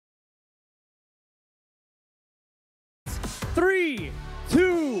3,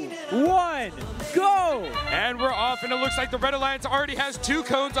 2, 1, go! And we're off, and it looks like the Red Alliance already has 2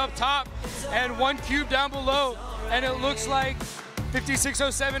 cones up top and 1 cube down below. And it looks like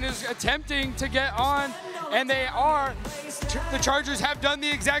 5607 is attempting to get on, and they are. The Chargers have done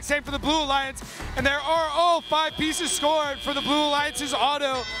the exact same for the Blue Alliance, and there are all 5 pieces scored for the Blue Alliance's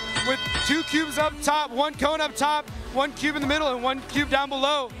auto, with 2 cubes up top, 1 cone up top, 1 cube in the middle, and 1 cube down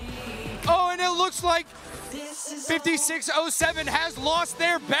below. Oh, and it looks like 5607 has lost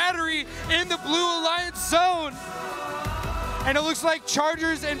their battery in the Blue Alliance zone. And it looks like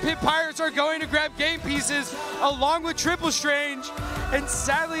Chargers and Pit Pirates are going to grab game pieces along with Triple Strange. And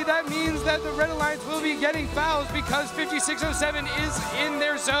sadly, that means that the Red Alliance will be getting fouls because 5607 is in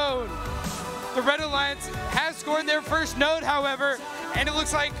their zone. The Red Alliance has scored their first node, however, and it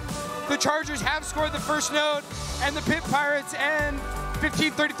looks like the Chargers have scored the first node, and the Pit Pirates and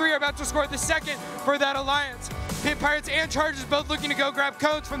 1533 are about to score the second for that alliance. Pit Pirates and Chargers both looking to go grab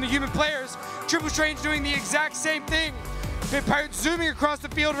codes from the human players. Triple Strange doing the exact same thing. Pit Pirates zooming across the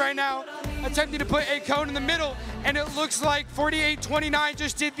field right now, attempting to put a cone in the middle, and it looks like 4829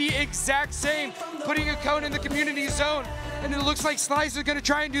 just did the exact same, putting a cone in the community zone, and it looks like Slice is going to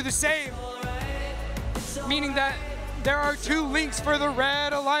try and do the same, meaning that there are 2 links for the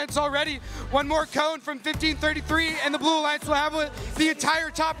Red Alliance already. 1 more cone from 1533, and the Blue Alliance will have the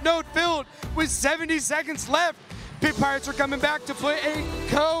entire top node filled with 70 seconds left. Pit Pirates are coming back to put a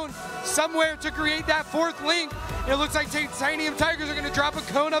cone somewhere to create that 4th link. It looks like Titanium Tigers are going to drop a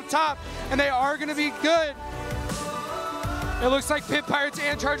cone up top, and they are going to be good. It looks like Pit Pirates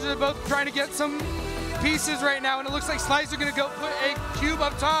and Chargers are both trying to get some pieces right now, and it looks like Slice are going to go put a cube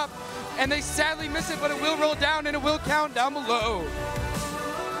up top, and they sadly miss it, but it will roll down, and it will count down below.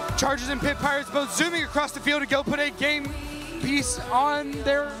 Chargers and Pit Pirates both zooming across the field to go put a game piece on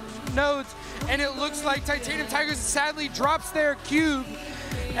their nodes, and it looks like Titanium Tigers sadly drops their cube,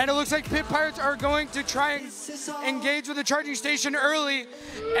 and it looks like Pit Pirates are going to try and engage with the charging station early,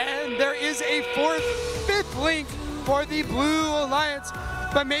 and there is a 5th link for the Blue Alliance,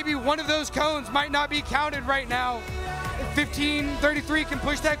 but maybe one of those cones might not be counted right now. If 1533 can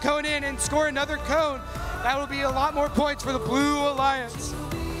push that cone in and score another cone, that will be a lot more points for the Blue Alliance.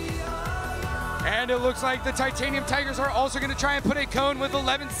 And it looks like the Titanium Tigers are also going to try and put a cone with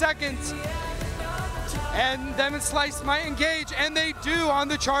 11 seconds. And them and Slice might engage, and they do on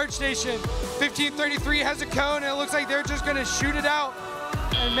the charge station. 1533 has a cone, and it looks like they're just going to shoot it out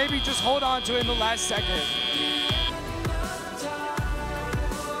and maybe just hold on to it in the last second.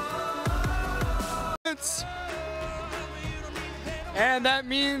 And that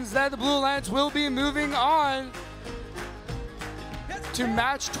means that the Blue Alliance will be moving on to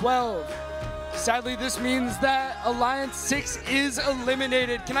match 12. Sadly, this means that Alliance 6 is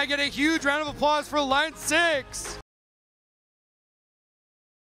eliminated. Can I get a huge round of applause for Alliance 6?